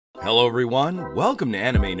Hello everyone, welcome to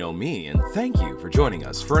Anime No Mi, and thank you for joining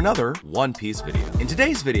us for another One Piece video. In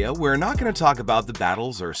today's video, we're not going to talk about the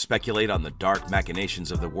battles or speculate on the dark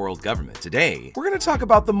machinations of the world government. Today, we're going to talk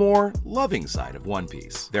about the more loving side of One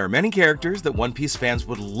Piece. There are many characters that One Piece fans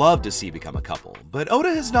would love to see become a couple, but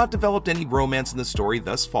Oda has not developed any romance in the story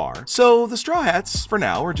thus far, so the Straw Hats, for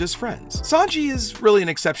now, are just friends. Sanji is really an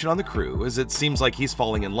exception on the crew, as it seems like he's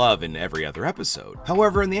falling in love in every other episode.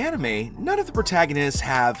 However, in the anime, none of the protagonists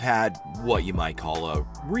have had what you might call a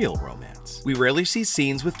real romance. We rarely see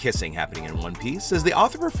scenes with kissing happening in One Piece, as the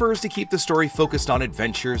author prefers to keep the story focused on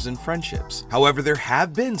adventures and friendships. However, there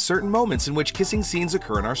have been certain moments in which kissing scenes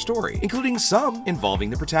occur in our story, including some involving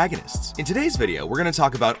the protagonists. In today's video, we're going to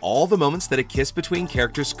talk about all the moments that a kiss between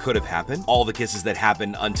characters could have happened, all the kisses that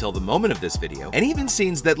happened until the moment of this video, and even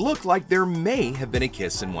scenes that look like there may have been a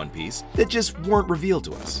kiss in One Piece that just weren't revealed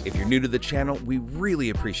to us. If you're new to the channel, we really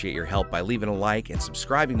appreciate your help by leaving a like and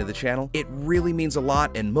subscribing to the channel. It really means a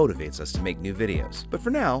lot and motivates us to make new videos. But for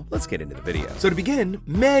now, let's get into the video. So to begin,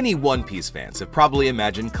 many One Piece fans have probably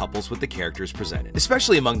imagined couples with the characters presented,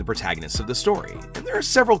 especially among the protagonists of the story. And there are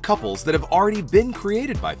several couples that have already been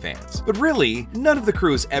created by fans. But really, none of the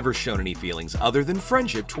crew has ever shown any feelings other than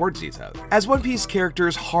friendship towards each other, as One Piece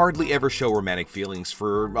characters hardly ever show romantic feelings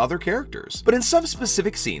for other characters. But in some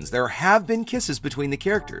specific scenes, there have been kisses between the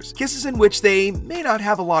characters, kisses in which they may not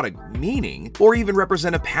have a lot of meaning, or even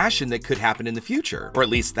represent a passion that could happen in the future, or at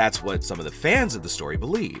least that's what some of the fans of the story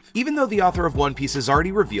believe. Even though the author of One Piece has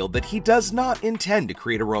already revealed that he does not intend to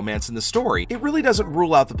create a romance in the story, it really doesn't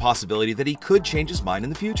rule out the possibility that he could change his mind in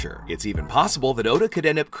the future. It's even possible that Oda could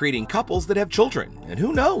end up creating couples that have children, and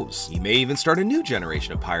who knows, he may even start a new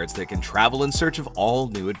generation of pirates that can travel in search of all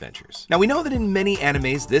new adventures. Now we know that in many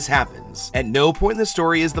animes this happens. At no point in the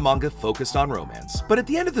story is the manga focused on romance, but at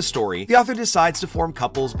the end of the story, the author decides to form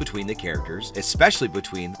couples between the characters, especially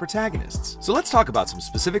between the protagonists. So let's talk about some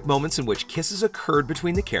specific moments in which kisses occurred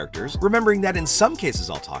between the characters, remembering that in some cases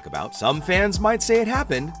I'll talk about, some fans might say it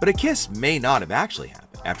happened, but a kiss may not have actually happened.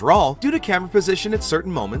 After all, due to camera position at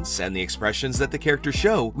certain moments and the expressions that the characters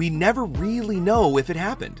show, we never really know if it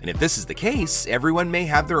happened. And if this is the case, everyone may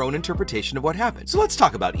have their own interpretation of what happened. So let's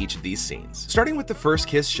talk about each of these scenes. Starting with the first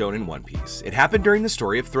kiss shown in One Piece. It happened during the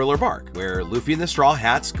story of Thriller Bark, where Luffy and the Straw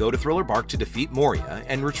Hats go to Thriller Bark to defeat Moria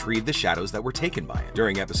and retrieve the shadows that were taken by it.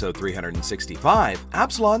 During episode 365,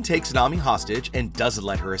 Absalom takes Nami hostage and doesn't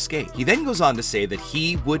let her escape. He then goes on to say that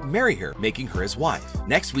he would marry her, making her his wife.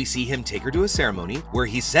 Next, we see him take her to a ceremony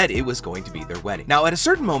where he said it was going to be their wedding. Now, at a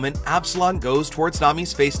certain moment, Absalom goes towards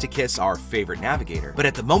Nami's face to kiss our favorite navigator, but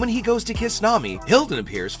at the moment he goes to kiss Nami, Hilden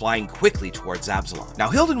appears flying quickly towards Absalom. Now,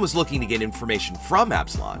 Hilden was looking to get information from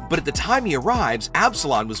Absalom, but at the time he arrives,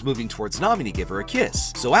 Absalom was moving towards Nami to give her a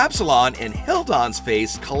kiss. So Absalom and Hilden's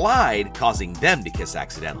face collide, causing them to kiss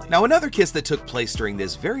accidentally. Now, another kiss that took place during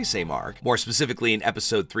this very same arc, more specifically in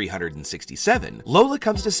episode 367, Lola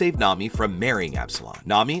comes to save Nami from marrying Absalom.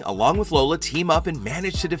 Nami, along with Lola, team up and manage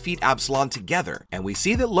to defeat Absalom together, and we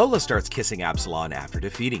see that Lola starts kissing Absalom after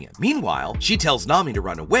defeating him. Meanwhile, she tells Nami to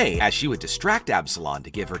run away as she would distract Absalom to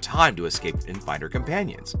give her time to escape and find her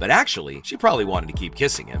companions. But actually, she probably wanted to keep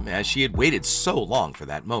kissing him as she had waited so long for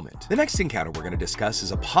that moment. The next encounter we're going to discuss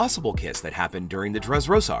is a possible kiss that happened during the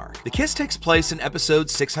Dressrosa arc. The kiss takes place in episode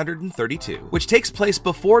 632, which takes place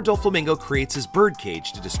before Doflamingo creates his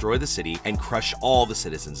birdcage to destroy the city and crush all the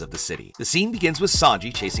citizens of the city. The scene begins with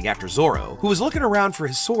Sanji chasing after Zoro, who was looking around for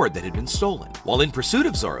his sword that had been stolen. While in pursuit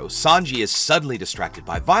of Zoro, Sanji is suddenly distracted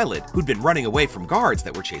by Violet, who'd been running away from guards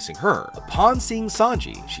that were chasing her. Upon seeing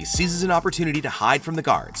Sanji, she seizes an opportunity to hide from the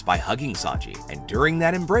guards by hugging Sanji, and during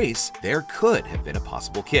that embrace, there could have been a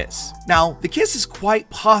possible kiss. Now, the kiss is quite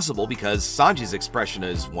possible because Sanji's expression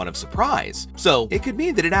is one of surprise, so it could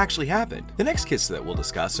mean that it actually happened. The next kiss that we'll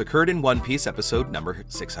discuss occurred in One Piece episode number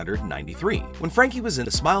 693, when Frankie was in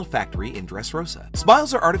the Smile Factory in Dressrosa.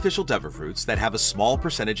 Smiles are artificial devil fruits that have a small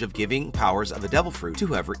percentage of giving powers of a devil fruit to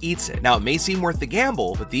whoever eats it. Now, it may seem worth the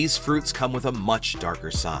gamble, but these fruits come with a much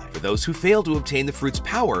darker side. For those who fail to obtain the fruit's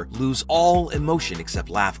power, lose all emotion except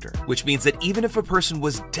laughter, which means that even if a person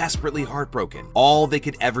was desperately heartbroken, all they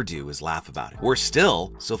could ever do is laugh about it. Worse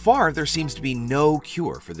still, so far there seems to be no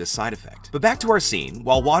cure for this side effect. But back to our scene.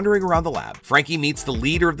 While wandering around the lab, Frankie meets the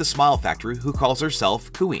leader of the Smile Factory, who calls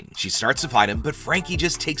herself Queen. She starts to fight him, but Frankie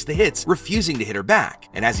just takes the hits, refusing to hit her back.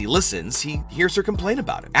 And as he listens, he hears her her complain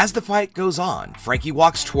about him. As the fight goes on, Frankie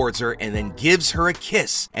walks towards her and then gives her a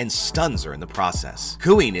kiss and stuns her in the process.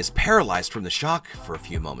 Cooing is paralyzed from the shock for a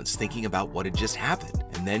few moments, thinking about what had just happened,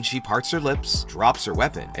 and then she parts her lips, drops her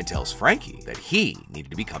weapon, and tells Frankie that he needed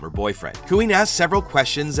to become her boyfriend. Cooing asks several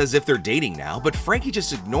questions as if they're dating now, but Frankie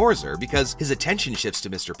just ignores her because his attention shifts to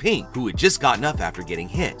Mr. Pink, who had just gotten up after getting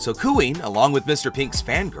hit. So Cooing, along with Mr. Pink's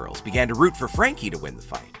fangirls, began to root for Frankie to win the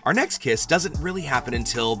fight. Our next kiss doesn't really happen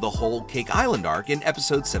until the Whole Cake Island arc in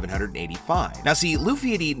episode 785. Now see,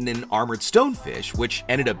 Luffy had eaten an armored stonefish, which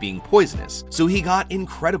ended up being poisonous, so he got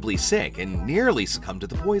incredibly sick and nearly succumbed to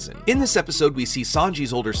the poison. In this episode, we see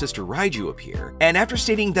Sanji's older sister Raiju appear, and after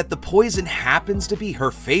stating that the poison happens to be her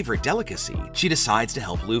favorite delicacy, she decides to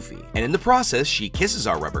help Luffy. And in the process, she kisses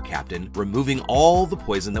our rubber captain, removing all the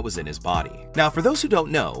poison that was in his body. Now, for those who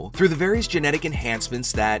don't know, through the various genetic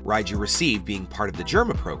enhancements that Raiju received being part of the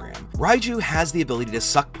Germa program, Raiju has the ability to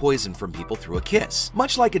suck poison from people through a kiss,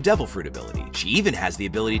 much like a devil fruit ability. She even has the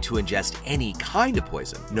ability to ingest any kind of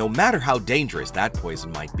poison, no matter how dangerous that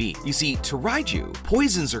poison might be. You see, to Raiju,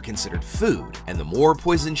 poisons are considered food, and the more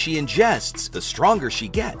poison she ingests, the stronger she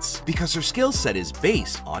gets, because her skill set is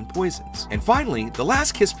based on poisons. And finally, the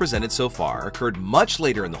last kiss presented so far occurred much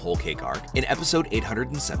later in the Whole Cake arc, in episode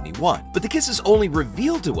 871. But the kiss is only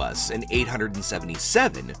revealed to us in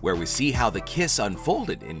 877, where we see how the kiss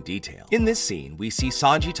unfolded in detail. In this scene, we see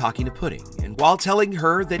Sanji talking to Pudding, and while telling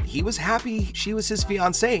her that he was happy she was his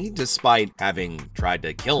fiancée, despite having tried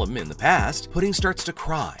to kill him in the past, Pudding starts to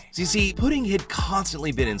cry. So you see, Pudding had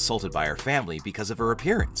constantly been insulted by her family because of her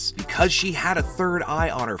appearance. Because she had a third eye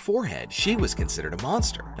on her forehead, she was considered a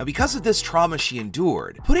monster. Now, because of this trauma she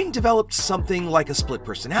endured, Pudding developed something like a split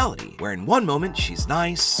personality, where in one moment she's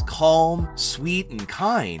nice, calm, sweet, and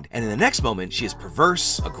kind, and in the next moment she is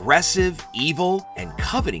perverse, aggressive, evil, and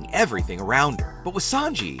coveting everything around her. But with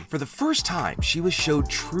Sanji, for the first time, she was showed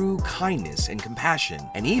true kindness and compassion,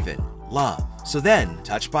 and even love. So then,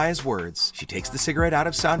 touched by his words, she takes the cigarette out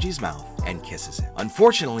of Sanji's mouth and kisses him.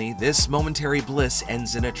 Unfortunately, this momentary bliss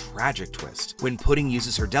ends in a tragic twist, when Pudding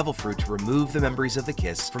uses her devil fruit to remove the memories of the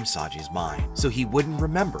kiss from Sanji's mind, so he wouldn't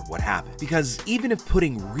remember what happened. Because even if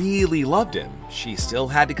Pudding really loved him, she still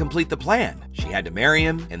had to complete the plan. She had to marry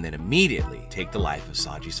him and then immediately take the life of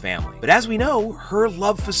Sanji's family. But as we know, her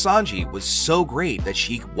love for Sanji was so great that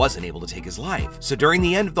she wasn't able to take his life. So during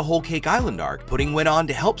the end of the Whole Cake Island arc, Pudding went on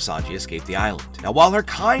to help Sanji escape the island. Now, while her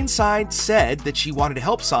kind side said that she wanted to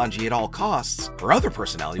help Sanji at all costs, her other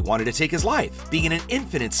personality wanted to take his life, being in an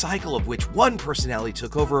infinite cycle of which one personality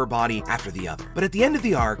took over her body after the other. But at the end of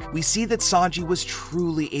the arc, we see that Sanji was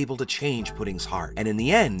truly able to change Pudding's heart, and in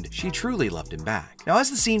the end, she truly loved him back. Now,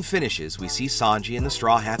 as the scene finishes, we see Sanji and the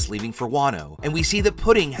Straw Hats leaving for Wano, and we see that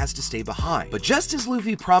Pudding has to stay behind. But just as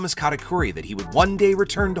Luffy promised Katakuri that he would one day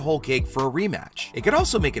return to Whole Cake for a rematch, it could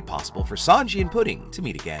also make it possible for Sanji and Pudding to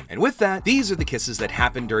meet again. And with that, these are the kisses that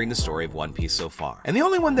happened during the story of One Piece so far. And the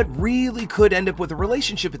only one that really could end up with a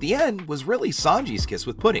relationship at the end was really Sanji's kiss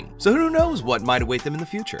with Pudding. So who knows what might await them in the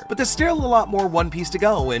future. But there's still a lot more One Piece to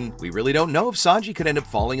go, and we really don't know if Sanji could end up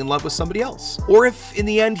falling in love with somebody else, or if in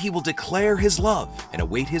the end he will declare his love and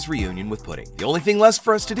await his reunion with Pudding. The only thing left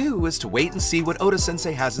for us to do is to wait and see what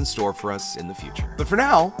Oda-sensei has in store for us in the future. But for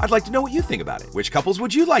now, I'd like to know what you think about it. Which couples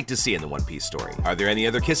would you like to see in the One Piece story? Are there any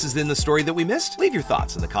other kisses in the story that we missed? Leave your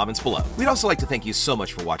thoughts in the comments below. We'd also like to thank you so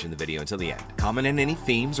much for watching the video until the end. Comment in any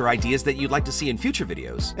themes or ideas that you'd like to see in future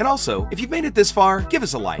videos. And also, if you've made it this far, give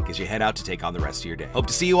us a like as you head out to take on the rest of your day. Hope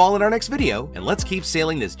to see you all in our next video, and let's keep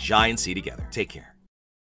sailing this giant sea together. Take care.